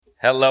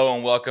Hello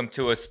and welcome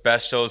to a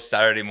special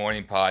Saturday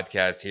morning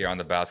podcast here on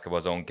the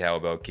Basketball Zone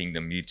Cowbell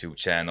Kingdom YouTube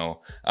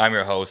channel. I'm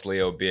your host,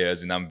 Leo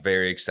Beers, and I'm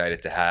very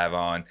excited to have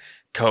on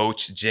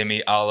Coach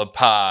Jimmy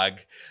Alapag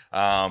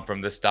from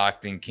the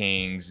Stockton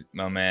Kings.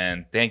 My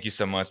man, thank you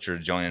so much for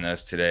joining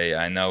us today.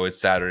 I know it's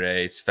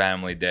Saturday, it's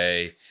family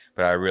day,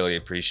 but I really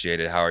appreciate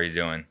it. How are you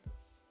doing?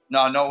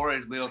 No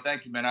worries, Leo.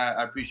 Thank you, man.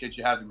 I appreciate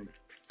you having me.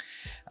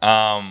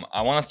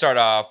 I want to start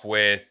off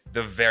with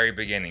the very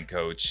beginning,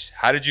 Coach.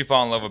 How did you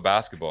fall in love with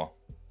basketball?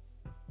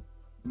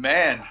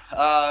 Man,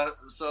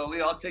 so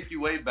Leo, I'll take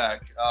you way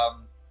back.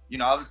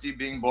 Obviously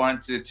being born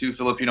to two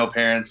Filipino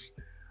parents,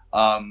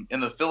 in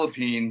the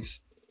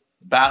Philippines,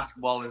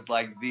 basketball is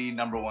like the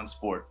number one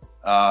sport.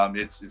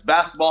 It's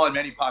basketball and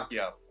Manny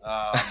Pacquiao.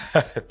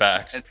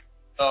 Facts. And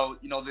so,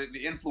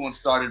 the influence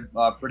started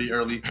pretty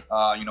early.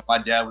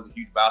 My dad was a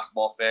huge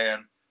basketball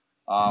fan.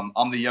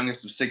 I'm the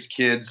youngest of six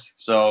kids,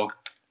 so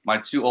my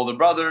two older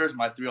brothers,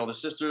 my three older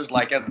sisters,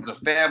 like as a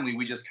family,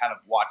 we just kind of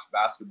watched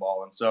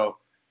basketball. And so,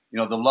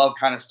 the love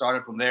kind of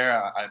started from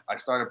there. I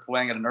started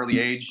playing at an early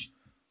age.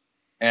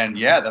 And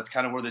yeah, that's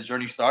kind of where the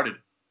journey started.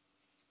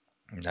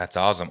 That's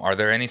awesome. Are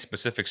there any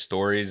specific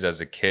stories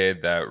as a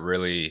kid that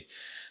really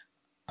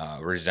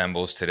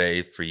resembles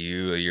today for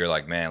you? You're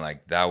like, man,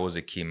 like that was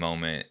a key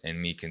moment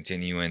in me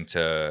continuing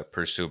to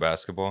pursue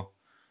basketball?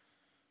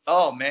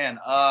 Oh, man.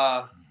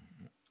 I'll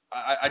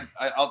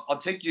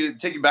take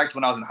you back to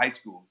when I was in high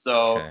school.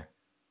 So Okay.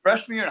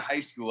 freshman year in high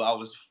school, I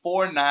was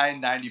 4'9",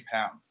 90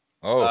 pounds.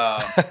 Oh.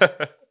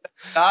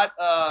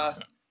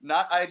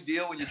 Not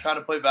ideal when you're trying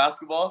to play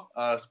basketball,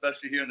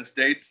 especially here in the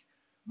States.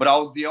 But I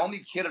was the only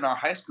kid in our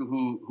high school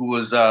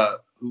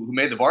who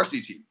made the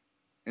varsity team.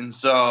 And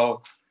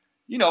so,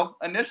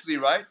 initially,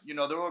 right,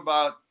 there were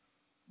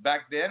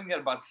back then we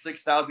had about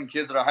 6,000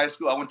 kids at our high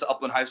school. I went to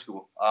Upland High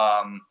School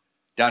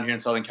down here in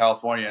Southern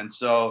California. And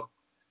so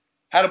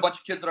had a bunch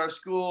of kids at our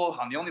school.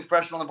 I'm the only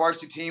freshman on the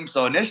varsity team.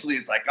 So initially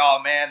it's like, oh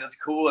man, that's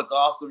cool. It's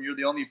awesome. You're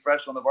the only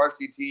freshman on the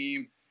varsity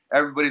team.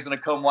 Everybody's going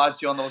to come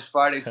watch you on those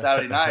Friday,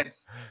 Saturday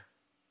nights.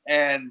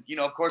 And,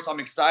 of course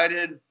I'm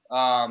excited.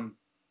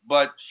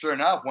 But sure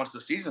enough, once the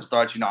season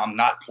starts, I'm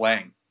not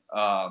playing.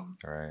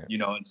 Right.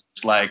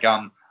 It's like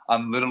I'm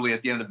literally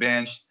at the end of the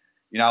bench.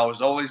 I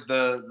was always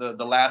the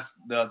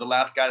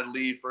last guy to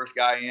leave, first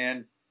guy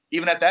in,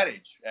 even at that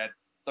age, at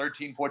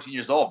 13, 14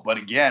 years old. But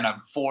again, I'm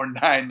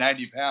 4'9",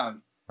 90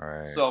 pounds.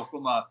 Right. So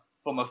from a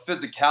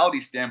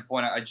physicality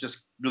standpoint, I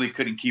just really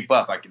couldn't keep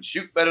up. I can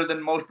shoot better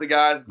than most of the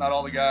guys, if not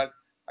all the guys.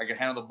 I could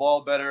handle the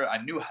ball better. I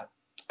knew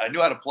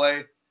how to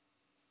play.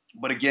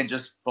 But again,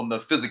 just from the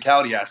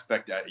physicality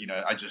aspect,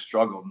 I just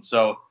struggled. And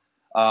so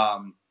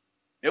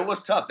it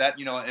was tough.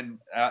 And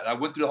I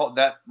went through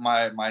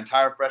my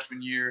entire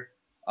freshman year.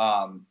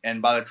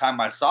 And by the time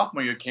my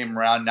sophomore year came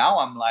around, now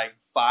I'm like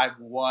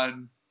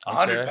 5'1",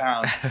 100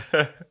 pounds.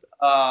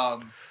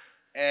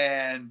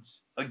 And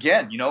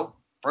again,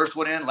 first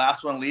one in,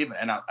 last one leave,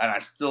 and I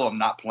still am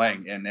not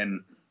playing.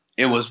 And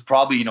it was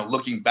probably,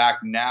 looking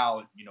back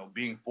now,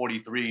 being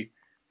 43,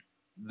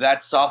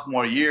 that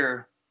sophomore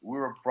year, we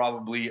were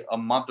probably a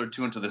month or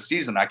two into the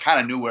season. I kind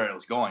of knew where it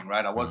was going,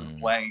 right? I wasn't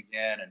playing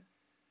again. And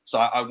so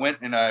I went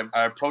and I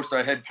approached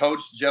our head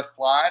coach, Jeff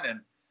Klein,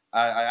 and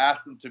I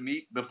asked him to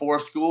meet before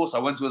school. So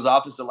I went to his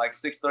office at like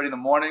 6:30 in the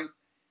morning.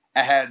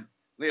 I had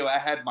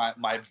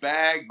my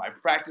bag, my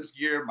practice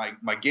gear,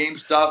 my game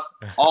stuff,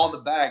 all in the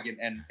bag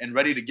and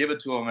ready to give it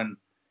to him. And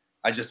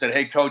I just said,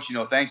 hey, coach,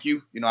 thank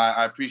you.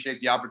 I appreciate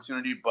the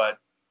opportunity, but,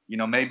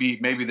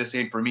 maybe this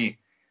ain't for me.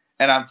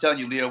 And I'm telling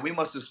you, Leo, we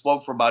must have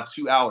spoke for about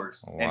 2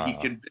 hours. Wow. And he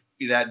convinced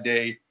me that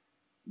day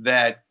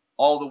that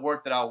all the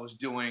work that I was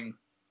doing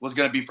was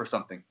going to be for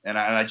something. And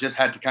I just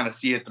had to kind of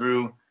see it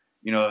through,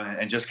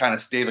 and just kind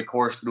of stay the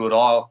course through it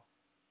all.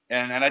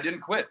 And I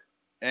didn't quit.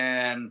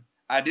 And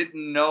I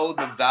didn't know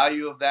the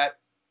value of that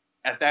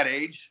at that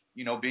age,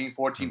 being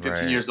 14,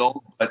 15 years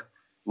old. But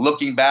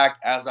looking back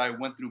as I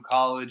went through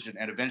college and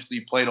eventually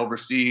played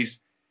overseas,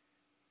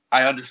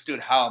 I understood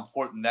how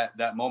important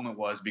that moment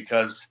was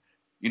because,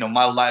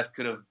 my life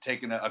could have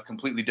taken a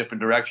completely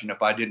different direction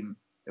if I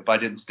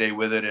didn't stay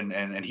with it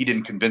and he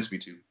didn't convince me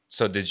to.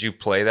 So did you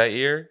play that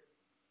year?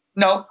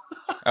 No.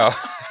 Oh.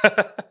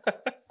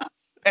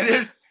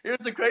 And here's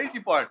the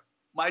crazy part.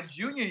 My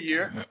junior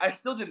year, I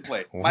still didn't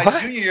play. My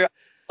What? junior year,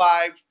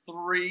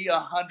 5'3",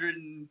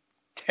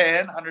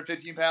 110,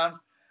 115 pounds.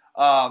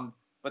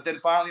 But then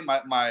finally,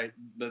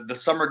 the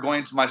summer going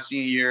into my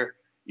senior year,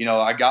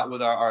 I got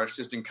with our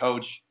assistant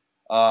coach.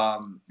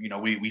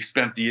 We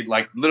spent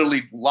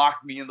literally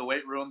locked me in the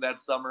weight room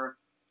that summer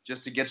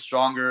just to get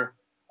stronger.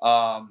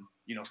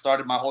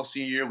 Started my whole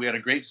senior year. We had a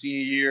great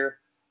senior year.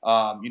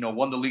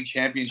 Won the league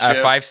championship. At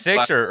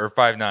 5'6" or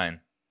 5'9"?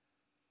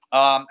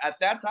 At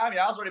that time,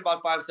 yeah, I was already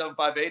about 5'7",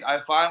 5'8". I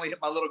finally hit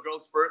my little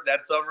growth spurt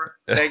that summer.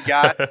 Thank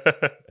God.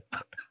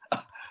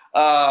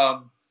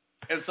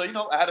 And so,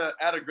 I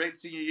had a great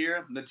senior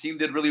year. The team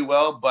did really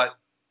well. But,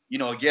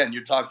 again,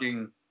 you're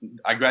talking,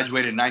 I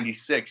graduated in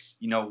 96.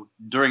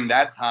 During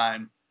that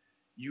time,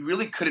 you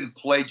really couldn't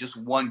play just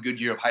one good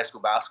year of high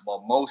school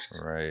basketball.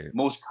 Right.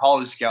 Most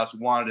college scouts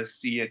wanted to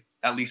see it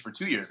at least for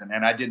 2 years, and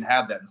I didn't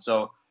have that. And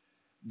so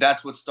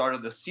that's what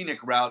started the scenic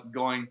route,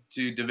 going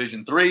to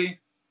Division III.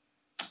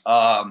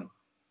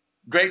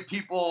 Great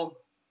people,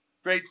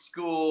 great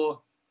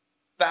school.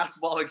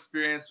 Basketball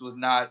experience was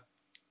not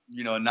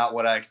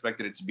what I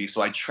expected it to be.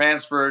 So I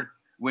transferred,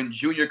 went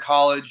junior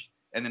college,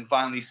 and then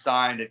finally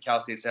signed at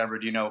Cal State San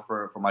Bernardino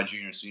for my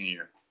junior and senior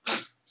year.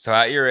 So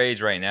at your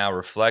age right now,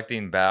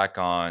 reflecting back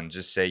on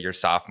just say your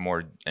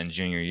sophomore and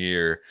junior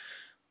year,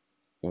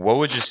 what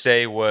would you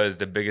say was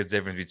the biggest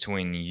difference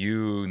between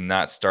you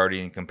not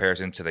starting in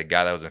comparison to the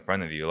guy that was in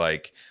front of you?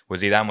 Like,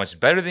 was he that much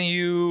better than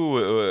you?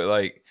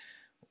 Like,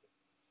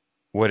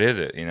 what is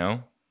it,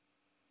 I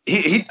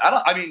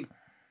mean,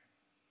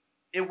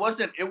 it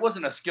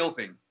wasn't a skill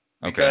thing,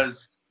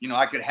 because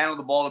I could handle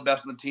the ball the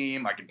best on the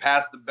team, I could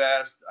pass the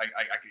best,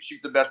 I could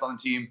shoot the best on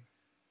the team.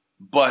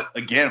 But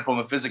again, from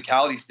a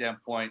physicality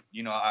standpoint,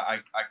 I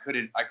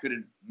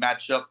couldn't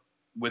match up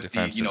with the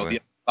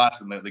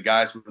upperclassmen, the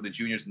guys who were the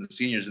juniors and the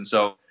seniors. And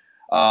so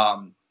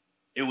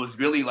it was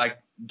really like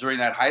during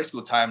that high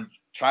school time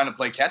trying to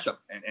play catch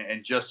up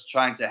and just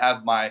trying to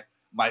have my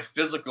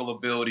physical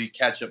ability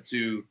catch up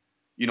to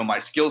my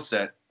skill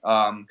set.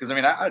 Because I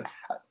mean,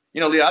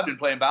 Leo, I've been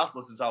playing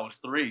basketball since I was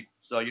 3,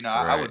 so Right.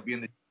 I would be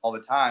in the all the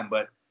time.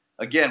 But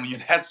again, when you're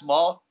that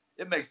small,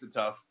 it makes it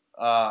tough.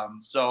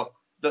 So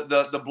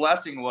the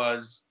blessing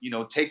was,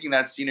 taking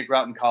that scenic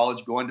route in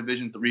college, going to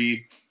Division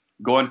III,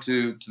 going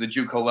to the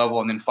JUCO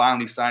level, and then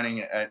finally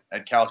signing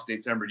at Cal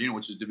State San Bernardino,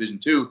 which is Division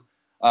II.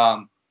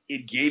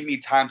 It gave me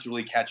time to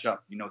really catch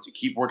up, to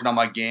keep working on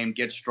my game,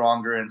 get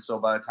stronger. And so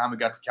by the time we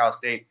got to Cal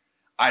State,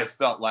 I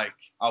felt like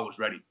I was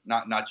ready,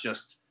 not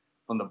just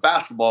from the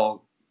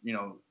basketball,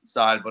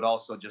 side, but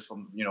also just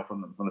from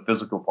the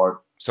physical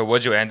part. So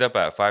what'd you end up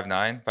at?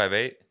 5'9",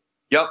 5'8"?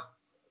 Yep.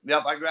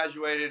 I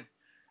graduated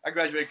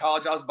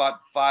college. I was about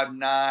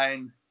 5'9".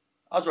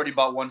 I was already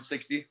about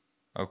 160.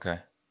 Okay.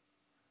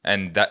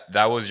 And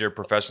that was your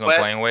professional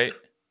playing weight?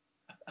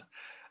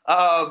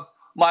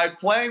 My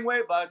playing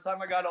weight by the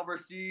time I got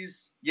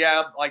overseas,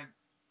 like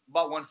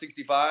about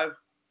 165.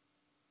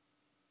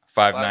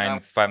 5'9",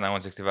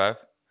 165?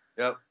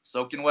 Yep.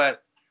 Soaking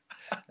wet.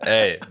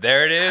 Hey,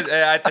 there it is.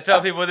 Hey, I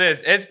tell people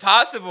this. It's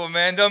possible,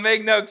 man. Don't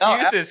make no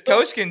excuses. No,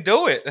 Coach can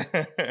do it.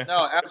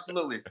 No,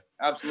 absolutely.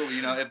 Absolutely.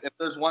 If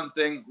there's one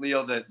thing,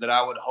 Leo, that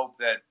I would hope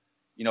that,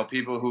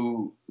 people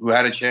who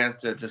had a chance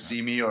to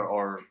see me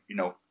or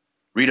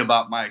read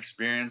about my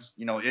experience,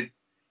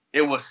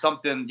 it was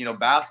something,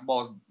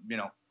 basketball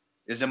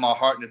is in my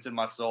heart and it's in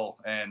my soul.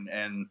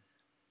 And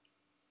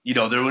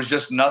there was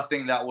just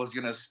nothing that was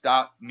going to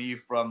stop me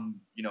from,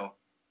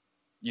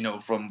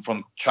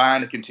 from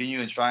trying to continue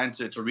and trying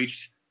to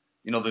reach,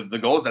 the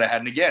goals that I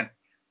had. And again,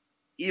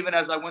 even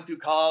as I went through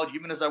college,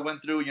 even as I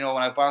went through, when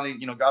I finally,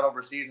 got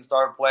overseas and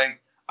started playing,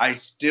 I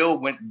still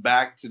went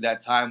back to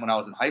that time when I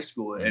was in high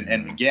school.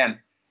 And again,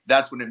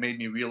 that's when it made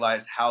me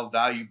realize how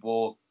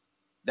valuable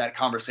that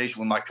conversation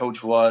with my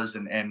coach was,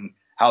 and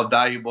how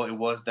valuable it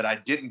was that I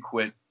didn't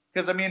quit.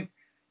 Because, I mean,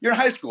 you're in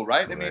high school,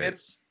 right? I mean,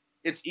 it's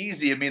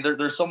easy. I mean,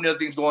 there's so many other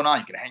things going on.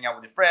 You can hang out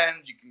with your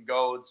friends. You can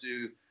go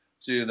to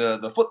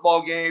the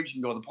football games.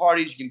 You can go to the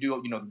parties. You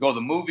can go to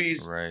the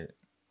movies. Right.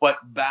 But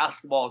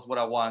basketball is what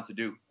I wanted to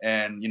do.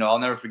 And, I'll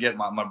never forget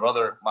my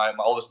brother, my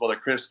oldest brother,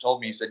 Chris,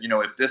 told me, he said,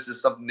 if this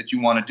is something that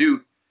you want to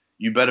do,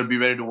 you better be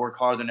ready to work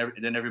harder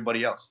than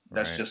everybody else.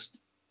 That's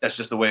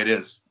just the way it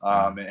is.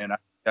 And I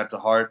took that to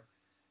heart.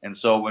 And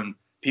so when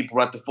people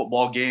were at the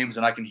football games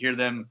and I can hear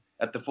them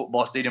at the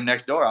football stadium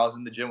next door, I was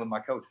in the gym with my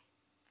coach.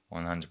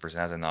 100%.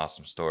 That's an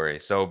awesome story.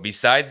 So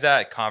besides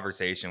that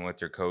conversation with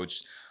your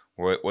coach,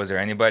 was there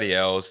anybody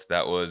else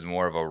that was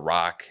more of a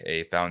rock,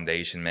 a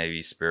foundation,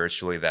 maybe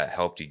spiritually, that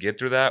helped you get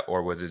through that?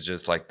 Or was it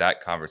just like that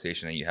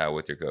conversation that you had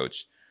with your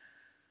coach?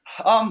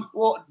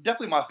 Well,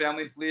 definitely my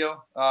family,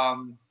 Leo.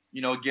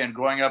 Again,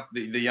 growing up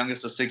the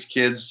youngest of 6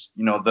 kids,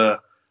 the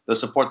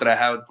support that I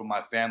had from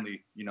my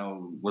family,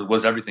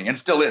 was everything, and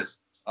still is.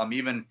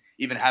 Even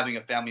having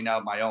a family now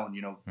of my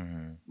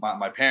own,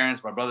 my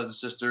parents, my brothers and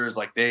sisters,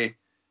 like they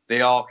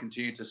all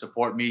continue to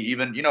support me,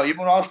 even when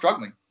I was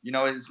struggling.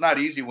 It's not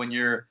easy when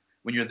you're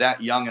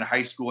that young in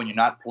high school and you're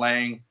not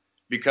playing,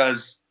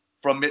 because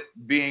from it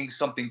being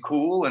something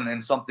cool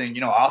and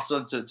something,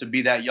 awesome to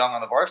be that young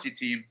on the varsity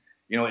team,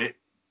 it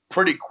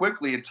pretty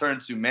quickly it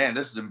turned to, man,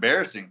 this is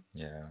embarrassing.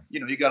 Yeah.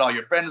 You got all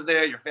your friends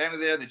there, your family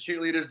there, the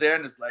cheerleaders there,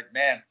 and it's like,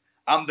 man,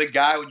 I'm the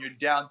guy when you're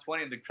down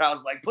 20 and the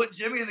crowd's like, put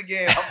Jimmy in the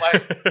game. I'm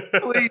like,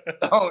 please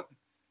don't.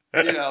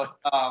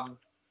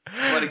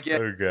 But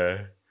again,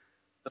 okay,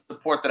 the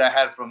support that I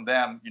had from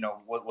them,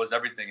 was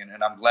everything.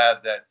 And I'm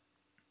glad that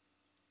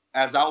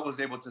as I was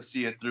able to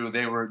see it through,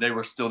 they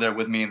were still there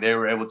with me, and they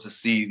were able to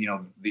see,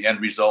 the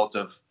end result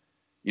of,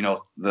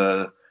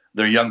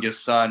 their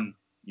youngest son,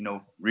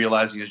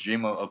 realizing his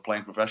dream of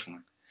playing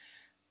professionally.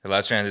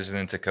 Let's transition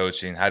into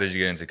coaching. How did you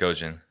get into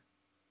coaching?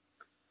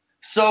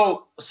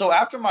 So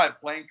after my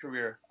playing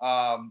career,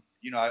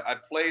 I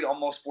played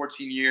almost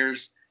 14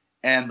 years,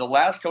 And the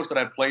last coach that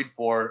I played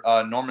for,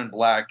 Norman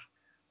Black,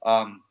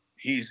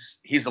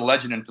 he's a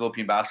legend in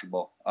Philippine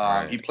basketball.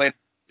 Right. He played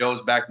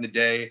Joe's back in the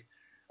day.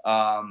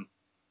 Um,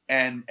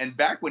 and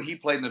back when he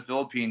played in the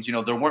Philippines,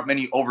 there weren't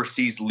many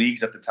overseas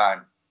leagues at the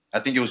time. I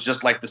think it was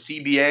just like the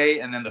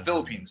CBA and then the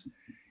Philippines.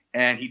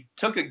 And he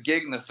took a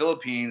gig in the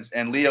Philippines,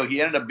 and Leo,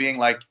 he ended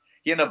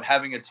up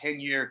having a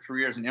 10-year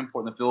career as an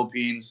import in the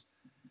Philippines.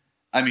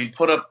 I mean,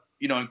 put up,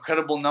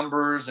 incredible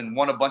numbers and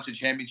won a bunch of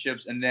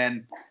championships. And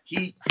then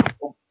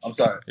I'm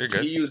sorry. You're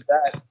good. He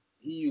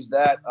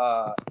used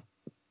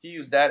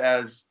that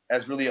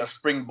as really a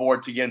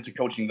springboard to get into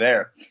coaching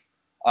there.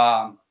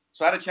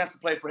 So I had a chance to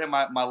play for him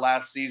my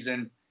last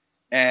season.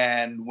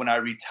 And when I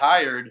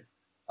retired,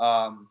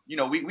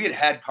 we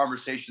had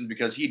conversations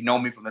because he'd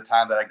known me from the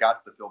time that I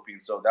got to the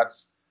Philippines. So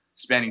that's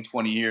spanning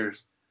 20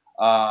 years.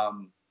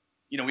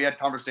 We had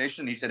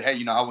conversation. He said,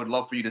 hey, I would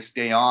love for you to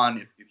stay on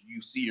if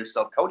you see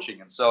yourself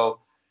coaching. And so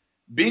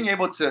being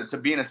able to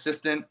be an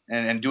assistant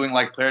and doing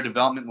like player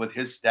development with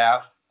his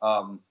staff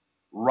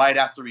right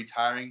after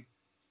retiring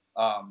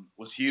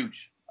was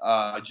huge.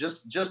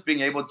 Just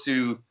being able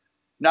to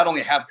not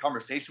only have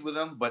conversation with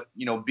him, but,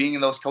 being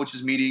in those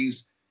coaches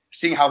meetings,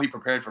 seeing how he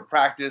prepared for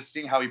practice,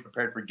 seeing how he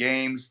prepared for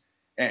games,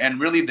 and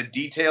really the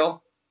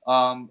detail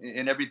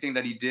in everything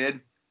that he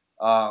did,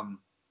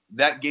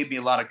 that gave me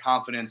a lot of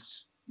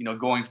confidence,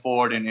 going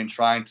forward and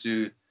trying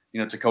to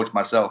coach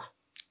myself.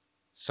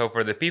 So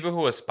for the people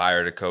who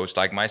aspire to coach,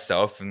 like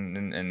myself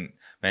and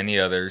many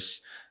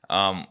others,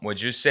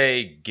 would you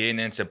say getting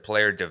into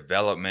player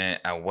development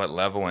at what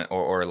level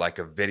or like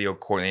a video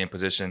coordinating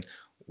position,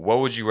 what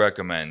would you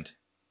recommend?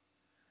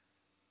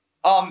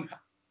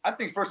 I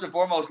think first and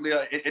foremost,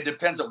 Leah, it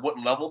depends at what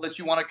level that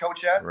you want to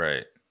coach at.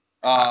 Right.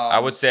 I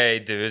would say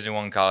Division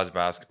I college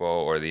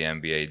basketball or the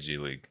NBA G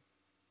League.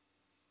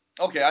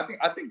 Okay, I think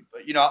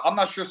I'm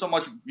not sure so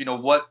much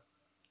what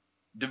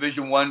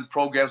Division I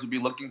programs would be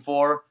looking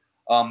for,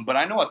 but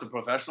I know at the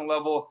professional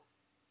level,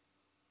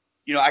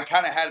 I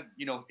kind of had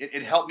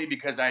it helped me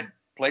because I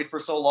played for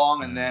so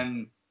long, and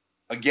then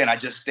again I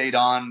just stayed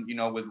on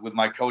with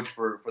my coach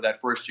for that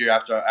first year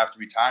after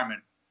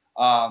retirement.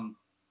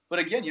 But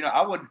again,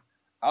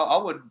 I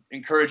would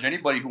encourage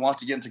anybody who wants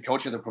to get into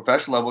coaching at the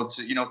professional level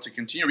to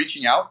continue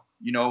reaching out,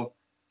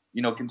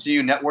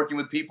 continue networking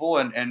with people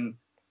and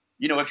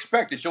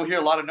expect that you'll hear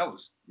a lot of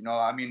no's.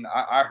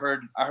 I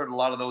heard a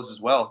lot of those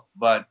as well.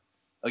 But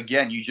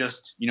again, you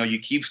just, you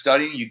keep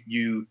studying,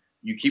 you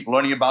keep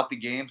learning about the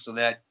game so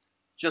that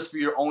just for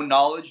your own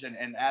knowledge and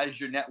as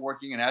you're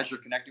networking and as you're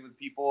connecting with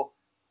people.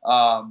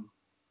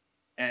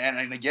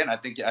 And again, I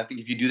think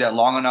if you do that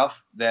long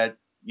enough that,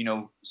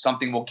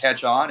 something will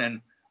catch on. And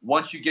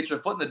once you get your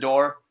foot in the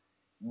door,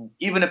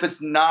 even if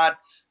it's not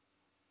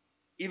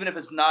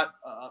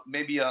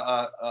maybe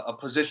a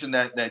position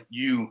that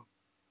you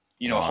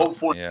hope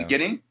for in the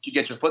beginning to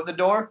get your foot in the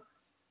door,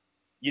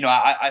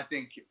 I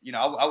think,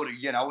 I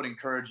would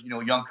encourage,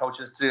 young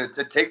coaches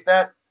to take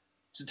that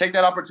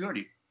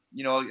opportunity,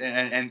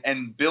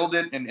 and build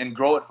it and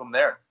grow it from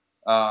there.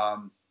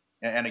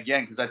 And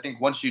again, because I think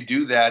once you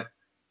do that,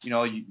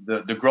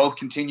 the growth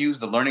continues,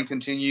 the learning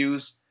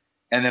continues,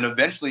 and then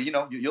eventually,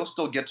 you'll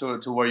still get to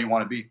where you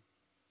want to be.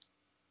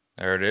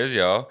 There it is,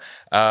 y'all.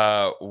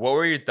 What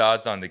were your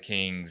thoughts on the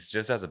Kings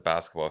just as a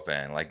basketball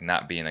fan, like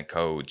not being a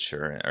coach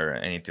or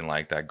anything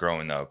like that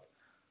growing up?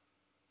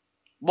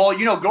 Well,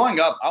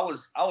 growing up, I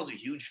was a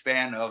huge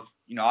fan of,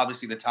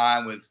 obviously the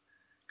time with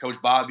Coach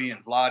Bobby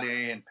and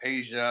Vlade and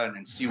Peja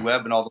and C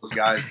Webb and all those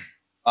guys.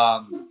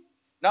 Not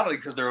only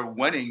because they were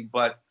winning,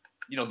 but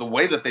the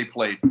way that they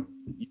played.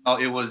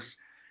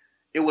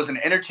 It was an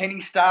entertaining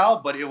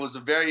style, but it was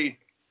a very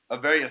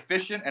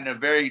efficient and a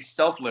very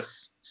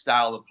selfless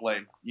style of play.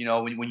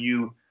 When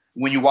you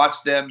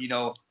watch them,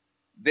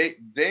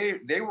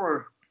 they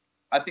were,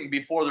 I think,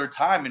 before their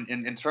time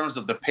in terms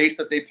of the pace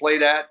that they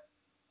played at,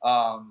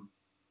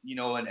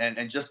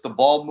 and just the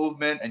ball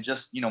movement and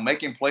just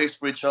making plays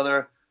for each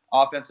other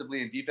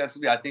offensively and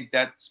defensively. I think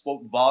that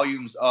spoke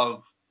volumes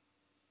of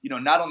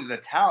not only the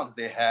talent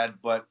that they had,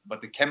 but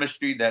the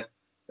chemistry that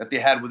they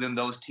had within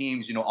those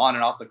teams, on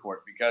and off the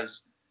court,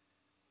 because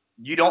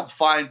you don't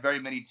find very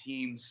many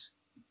teams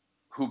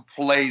who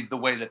play the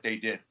way that they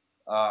did.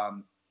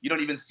 You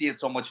don't even see it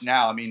so much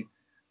now. I mean,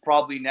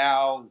 probably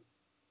now,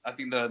 I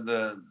think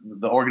the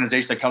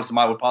organization that comes to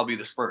mind would probably be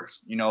the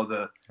Spurs.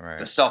 The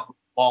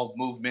self-ball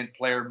movement,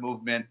 player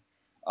movement.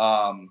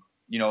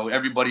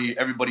 Everybody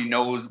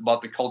knows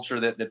about the culture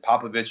that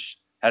Popovich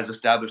has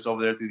established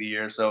over there through the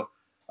years. So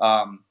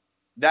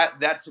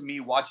that to me,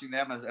 watching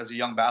them as a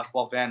young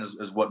basketball fan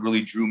is what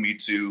really drew me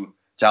to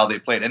how they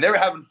played, and they were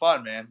having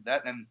fun, man.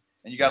 And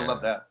you gotta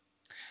love that.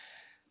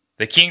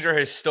 The Kings are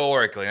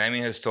historically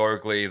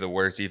the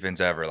worst defense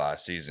ever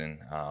last season.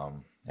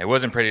 It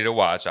wasn't pretty to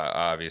watch,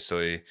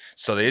 obviously.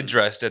 So they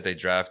addressed it. They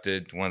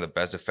drafted one of the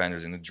best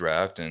defenders in the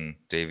draft, and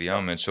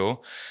Davion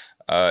Mitchell.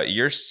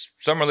 Your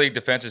summer league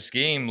defensive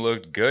scheme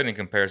looked good in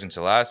comparison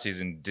to last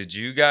season. Did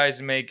you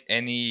guys make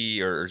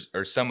any or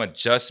some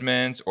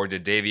adjustments, or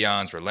did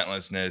Davion's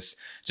relentlessness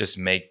just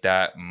make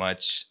that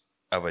much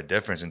of a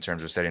difference in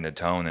terms of setting the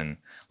tone and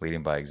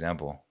leading by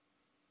example.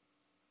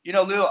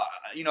 Leo,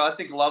 I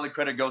think a lot of the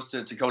credit goes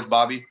to Coach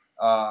Bobby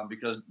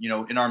because,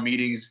 in our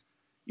meetings,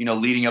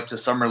 leading up to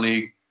Summer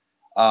League,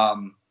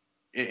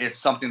 it's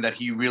something that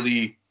he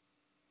really,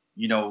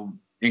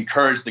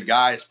 encouraged the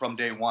guys from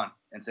day one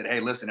and said,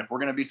 hey, listen, if we're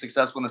going to be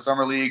successful in the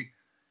Summer League,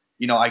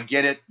 I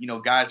get it.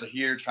 Guys are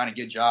here trying to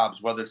get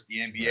jobs, whether it's the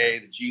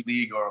NBA, the G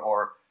League,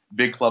 or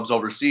big clubs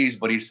overseas.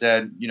 But he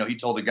said, he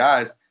told the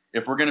guys,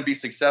 if we're going to be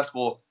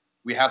successful,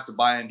 we have to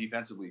buy in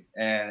defensively.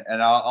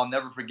 And I'll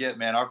never forget,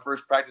 man, our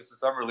first practice of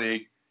Summer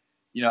League,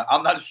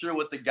 I'm not sure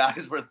what the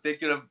guys were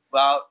thinking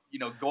about,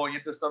 going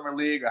into Summer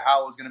League or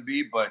how it was going to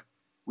be, but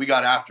we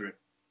got after it,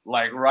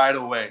 like right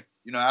away.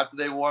 After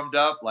they warmed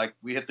up, like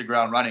we hit the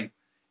ground running.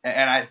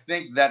 And I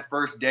think that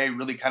first day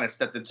really kind of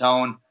set the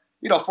tone,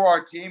 for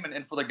our team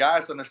and for the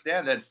guys to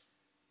understand that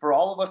for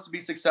all of us to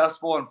be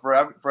successful and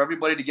for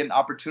everybody to get an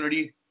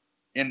opportunity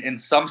in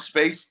some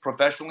space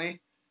professionally,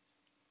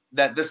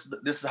 that this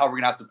is how we're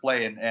gonna have to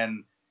play.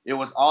 And it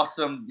was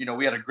awesome.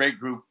 We had a great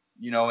group,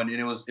 and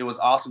it was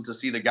awesome to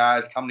see the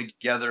guys come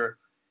together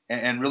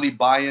and really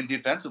buy in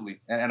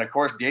defensively. And of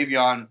course,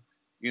 Davion,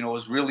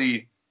 was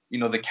really,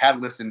 the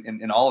catalyst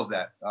in all of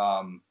that.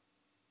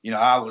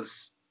 I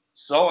was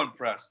so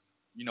impressed,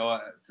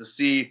 to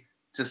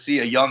see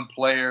a young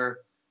player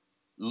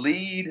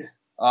lead,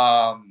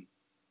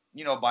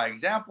 by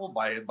example,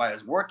 by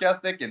his work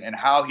ethic and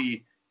how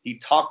he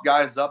talked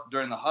guys up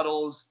during the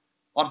huddles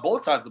on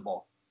both sides of the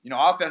ball.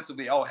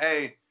 Offensively, oh,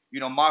 hey,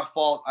 my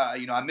fault.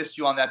 I missed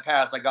you on that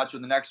pass. I got you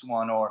in the next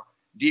one. Or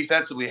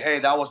defensively, hey,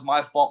 that was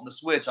my fault in the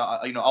switch.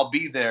 I'll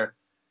be there.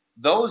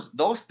 Those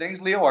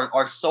things, Leo,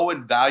 are so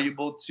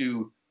invaluable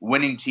to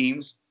winning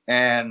teams,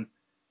 and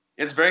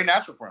it's very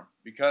natural for him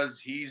because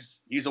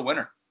he's a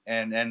winner.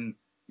 And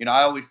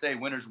I always say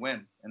winners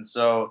win. And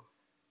so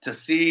to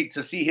see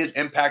his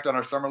impact on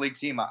our Summer League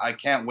team, I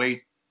can't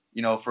wait,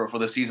 for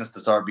the seasons to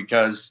start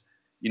because,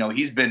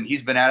 he's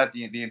been at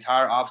it the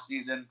entire off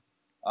season.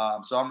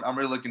 So I'm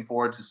really looking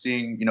forward to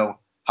seeing,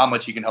 how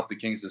much he can help the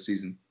Kings this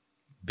season.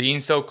 Being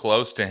so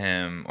close to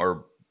him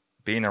or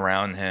being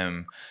around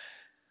him,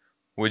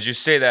 would you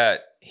say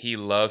that he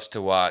loves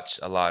to watch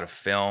a lot of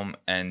film?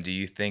 And do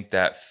you think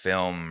that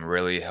film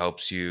really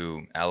helps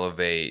you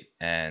elevate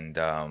and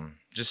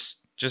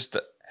just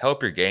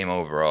help your game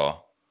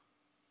overall?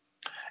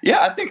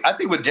 Yeah, I think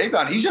with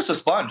Davion, he's just a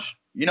sponge.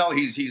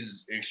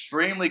 He's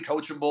extremely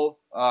coachable.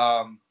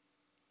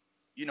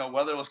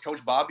 Whether it was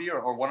Coach Bobby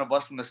or one of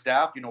us from the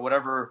staff,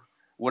 whatever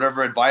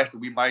advice that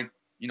we might,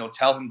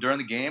 tell him during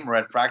the game or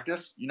at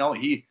practice,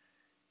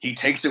 he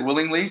takes it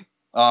willingly.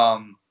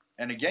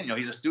 And again,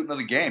 he's a student of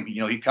the game.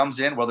 He comes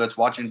in, whether it's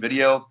watching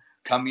video,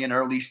 coming in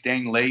early,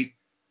 staying late.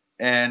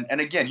 And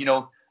again,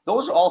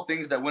 those are all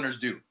things that winners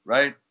do,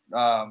 right?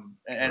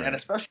 And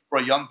especially for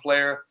a young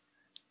player,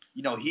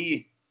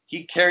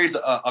 he carries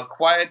a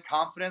quiet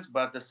confidence,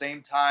 but at the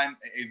same time,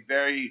 a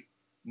very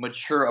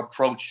mature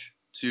approach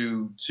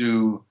to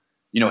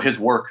his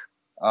work.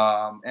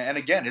 And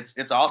again,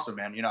 it's awesome,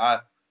 man.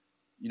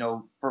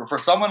 For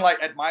someone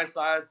like at my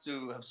size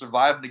to have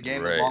survived the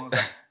game as long as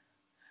I,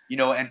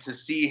 and to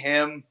see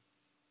him,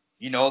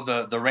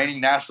 the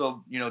reigning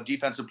national,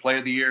 defensive player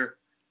of the year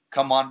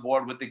come on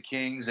board with the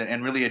Kings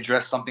and really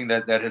address something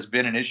that has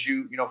been an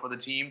issue, for the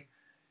team.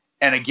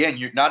 And again,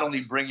 you're not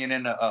only bringing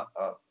in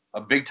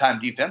a big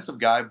time defensive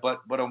guy,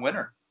 but a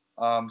winner.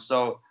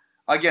 So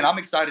again, I'm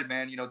excited,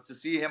 man, to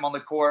see him on the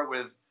court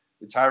with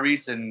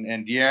Tyrese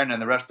and De'Aaron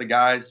and the rest of the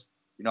guys.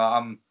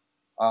 I'm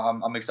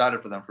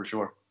excited for them for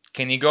sure.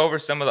 Can you go over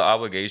some of the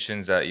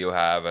obligations that you'll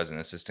have as an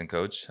assistant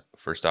coach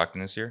for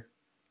Stockton this year?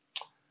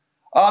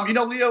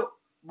 Leo,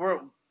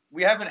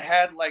 we haven't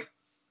had like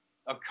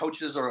a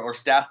coaches or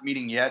staff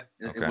meeting yet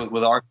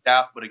with our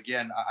staff. But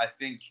again, I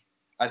think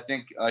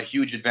a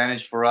huge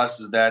advantage for us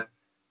is that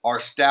our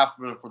staff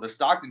for the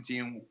Stockton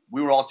team,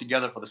 we were all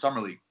together for the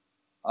Summer League.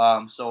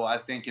 So I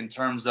think in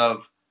terms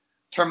of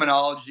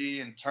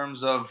terminology, in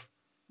terms of,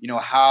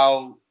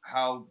 how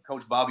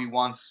Coach Bobby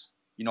wants,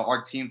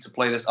 our team to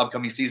play this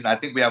upcoming season, I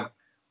think we have,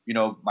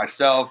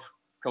 myself,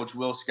 Coach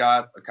Will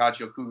Scott,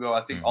 Akachi Okugo.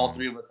 I think all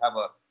three of us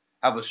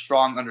have a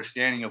strong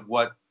understanding of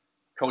what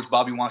Coach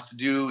Bobby wants to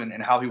do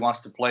and how he wants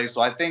to play.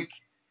 So I think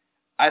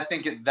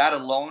that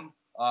alone,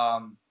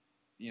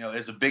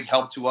 is a big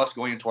help to us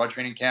going into our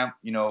training camp,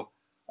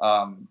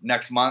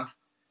 next month.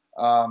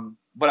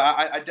 But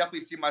I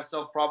definitely see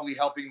myself probably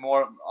helping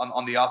more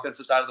on the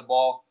offensive side of the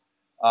ball,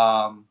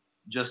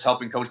 just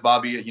helping Coach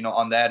Bobby,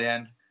 on that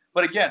end.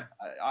 But again,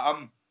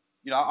 I'm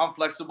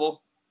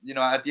flexible.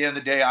 At the end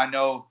of the day, I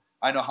know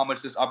how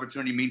much this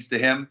opportunity means to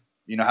him.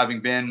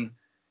 Having been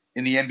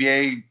in the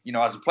NBA,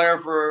 as a player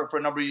for a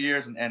number of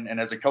years and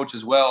as a coach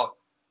as well.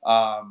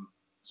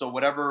 So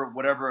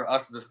whatever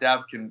us as a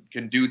staff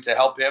can do to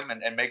help him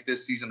and make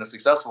this season a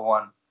successful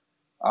one,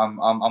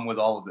 I'm with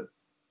all of it.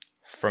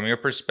 From your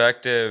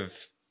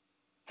perspective,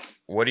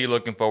 what are you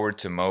looking forward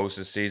to most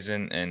this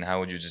season, and how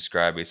would you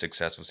describe a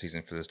successful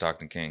season for the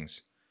Stockton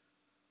Kings?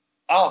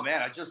 Oh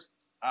man,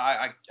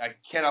 I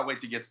cannot wait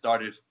to get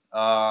started.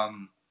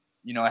 Having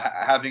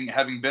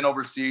been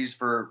overseas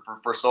for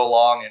so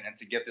long and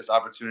to get this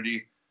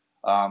opportunity,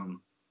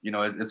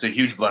 it's a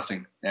huge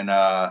blessing. And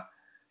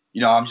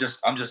I'm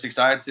just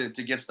excited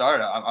to get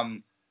started.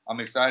 I'm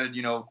excited.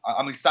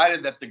 I'm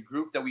excited that the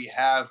group that we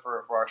have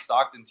for our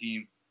Stockton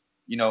team,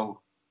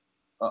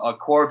 a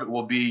core of it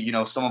will be,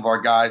 some of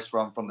our guys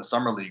from the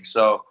summer league.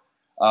 So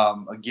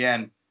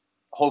again,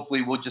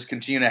 hopefully we'll just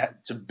continue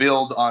to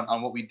build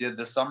on what we did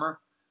this summer.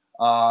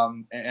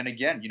 And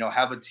again,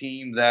 have a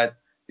team that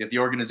the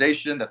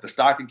organization, that the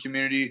Stockton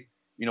community,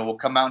 will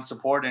come out and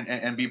support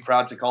and be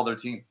proud to call their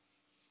team.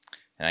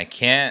 And I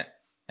can't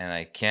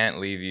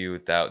leave you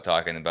without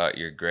talking about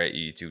your great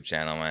YouTube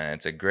channel, man.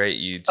 It's a great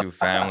YouTube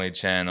family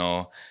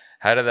channel.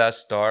 How did that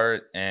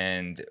start,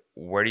 and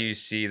where do you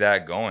see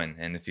that going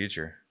in the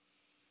future?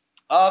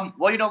 Well,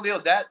 Leo,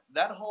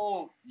 that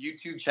whole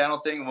YouTube channel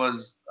thing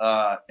was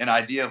an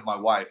idea of my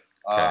wife.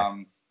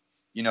 Okay.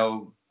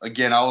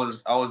 Again, I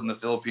was in the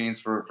Philippines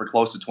for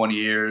close to 20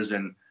 years,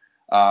 and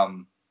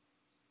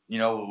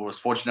was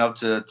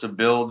fortunate enough to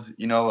build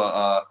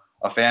a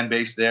fan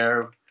base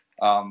there.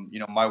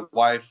 My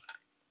wife,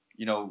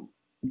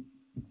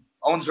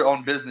 owns her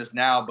own business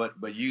now, but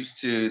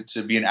used to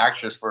be an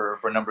actress for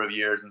a number of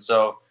years, and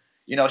so.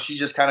 She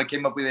just kind of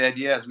came up with the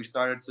idea as we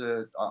started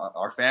to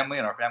our family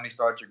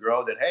started to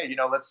grow that, hey,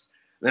 let's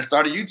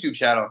start a YouTube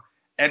channel.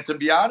 And to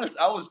be honest,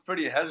 I was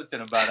pretty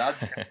hesitant about it. I was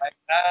like, a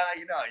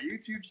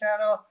YouTube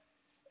channel.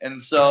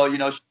 And so,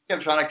 she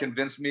kept trying to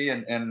convince me,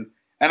 and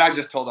I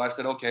just told her, I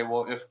said, okay,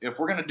 well, if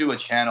we're gonna do a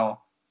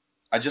channel,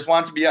 I just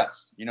want it to be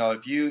us.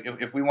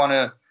 If we want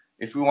to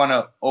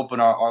open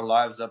our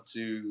lives up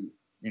to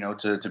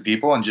to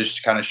people and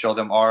just kind of show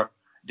them our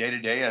day to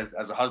day as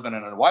a husband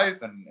and a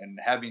wife and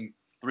having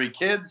 3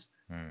 kids,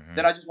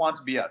 then I just want it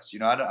to be us.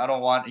 I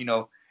don't want,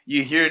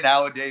 you hear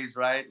nowadays,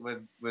 right,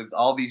 with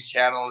all these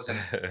channels and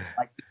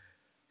like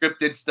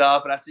scripted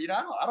stuff. And I said,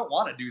 I don't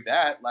want to do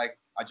that. Like,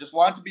 I just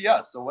want it to be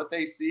us. So what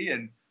they see,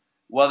 and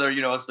whether,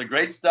 it's the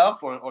great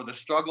stuff or the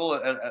struggle,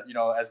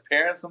 as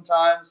parents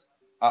sometimes,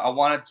 I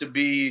want it to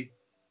be,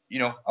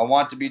 I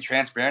want it to be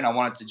transparent. I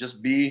want it to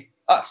just be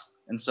us.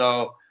 And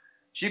so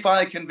she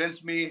finally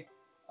convinced me,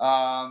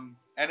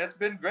 and it's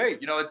been great.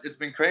 It's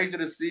been crazy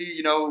to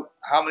see,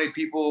 how many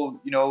people,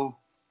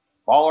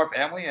 follow our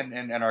family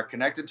and are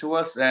connected to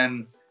us.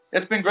 And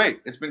it's been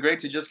great. It's been great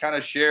to just kind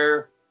of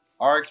share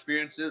our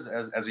experiences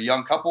as a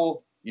young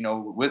couple,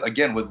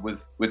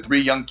 with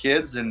 3 young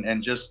kids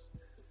and just,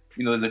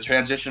 the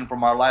transition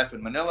from our life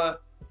in Manila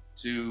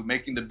to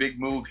making the big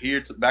move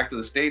here back to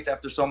the States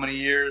after so many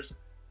years.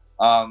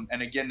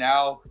 And again,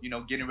 now,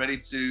 getting ready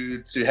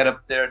to head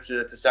up there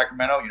to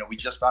Sacramento. We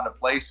just found a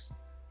place,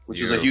 which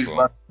is a huge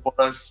blessing for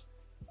us.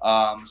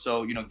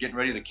 So, getting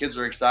ready. The kids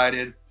are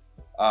excited.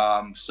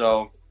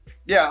 So,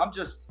 yeah, I'm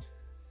just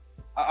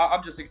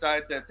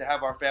excited to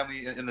have our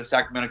family in the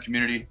Sacramento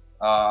community.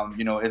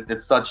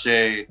 It's such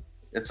a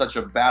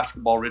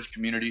basketball rich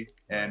community,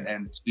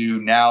 and to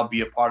now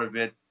be a part of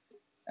it.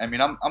 I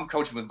mean, I'm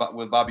coaching with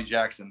Bobby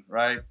Jackson,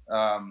 right?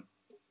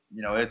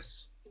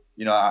 It's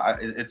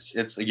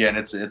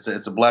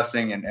a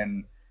blessing,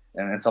 and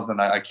it's something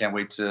I can't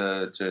wait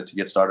to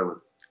get started with.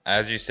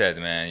 As you said,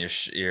 man,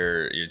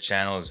 your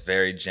channel is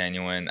very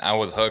genuine. I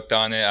was hooked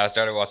on it. I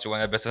started watching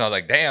one episode. I was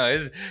like, damn,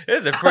 this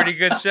is a pretty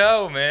good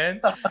show,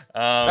 man.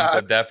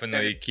 So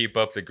definitely keep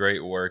up the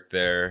great work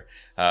there.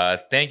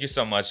 Thank you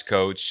so much,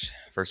 Coach,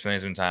 for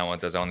spending some time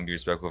with us. I want to be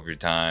respectful of your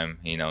time.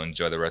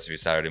 Enjoy the rest of your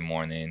Saturday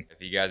morning.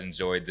 If you guys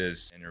enjoyed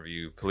this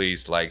interview,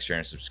 please like, share,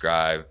 and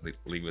subscribe.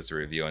 Leave us a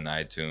review on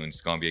iTunes.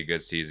 It's going to be a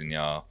good season,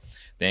 y'all.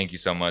 Thank you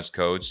so much,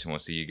 Coach. And we'll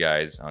see you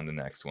guys on the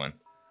next one.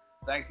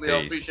 Thanks,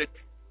 Leo. Peace. Appreciate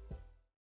it.